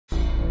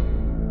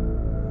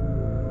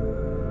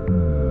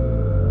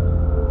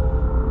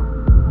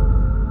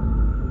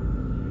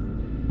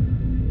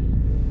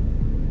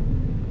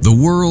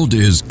world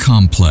is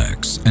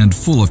complex and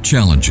full of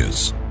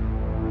challenges.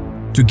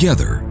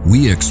 Together,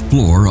 we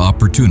explore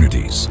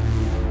opportunities.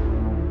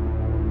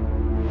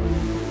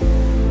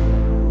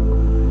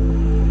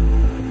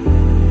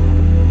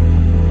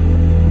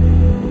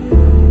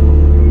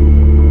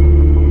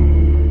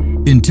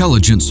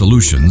 Intelligent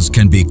solutions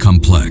can be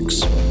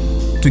complex.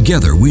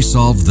 Together, we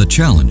solve the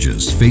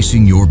challenges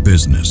facing your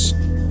business.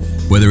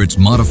 Whether it's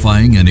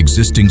modifying an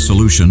existing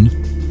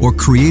solution or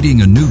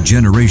creating a new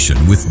generation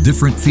with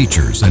different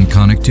features and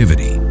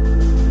connectivity.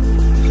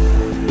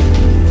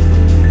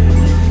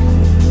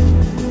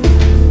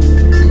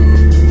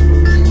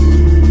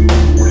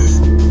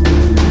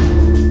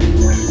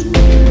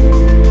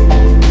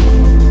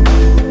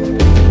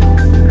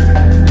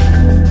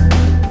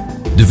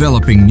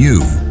 Developing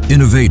new,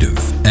 innovative,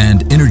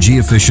 and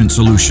energy-efficient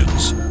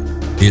solutions.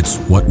 It's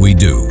what we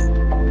do.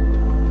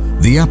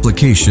 The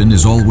application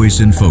is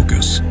always in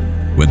focus,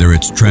 whether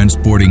it's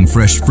transporting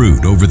fresh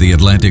fruit over the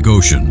Atlantic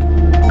Ocean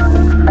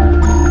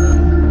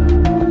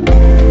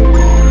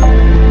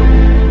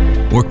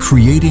or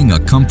creating a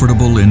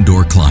comfortable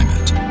indoor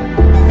climate.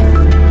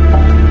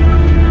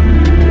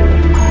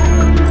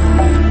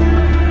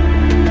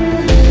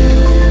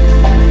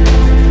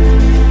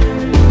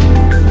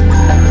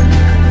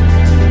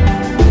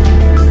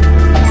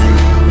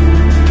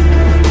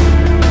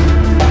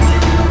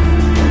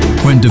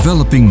 When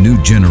developing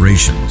new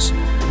generations,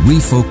 we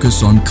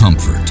focus on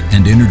comfort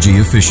and energy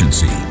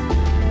efficiency.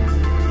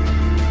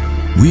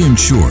 We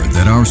ensure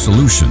that our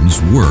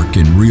solutions work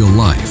in real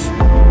life.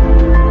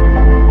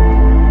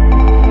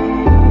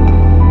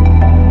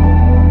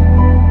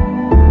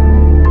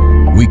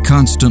 We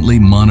constantly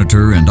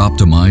monitor and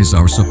optimize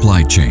our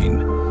supply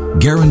chain,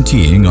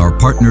 guaranteeing our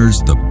partners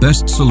the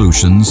best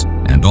solutions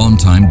and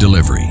on-time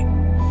delivery.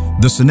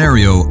 The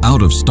scenario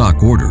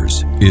out-of-stock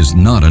orders is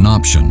not an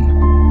option.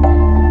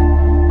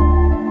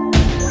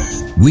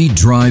 We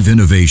drive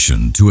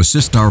innovation to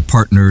assist our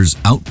partners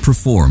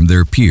outperform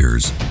their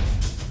peers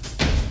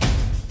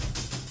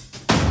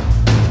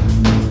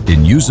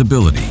in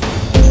usability,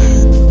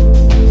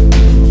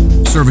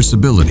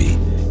 serviceability,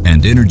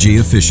 and energy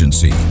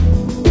efficiency.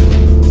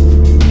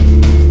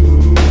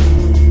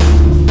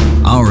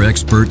 Our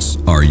experts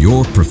are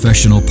your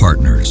professional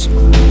partners.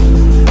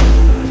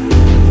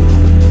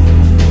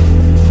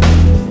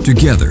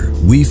 Together,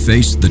 we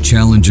face the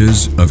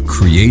challenges of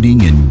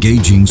creating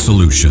engaging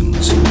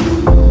solutions.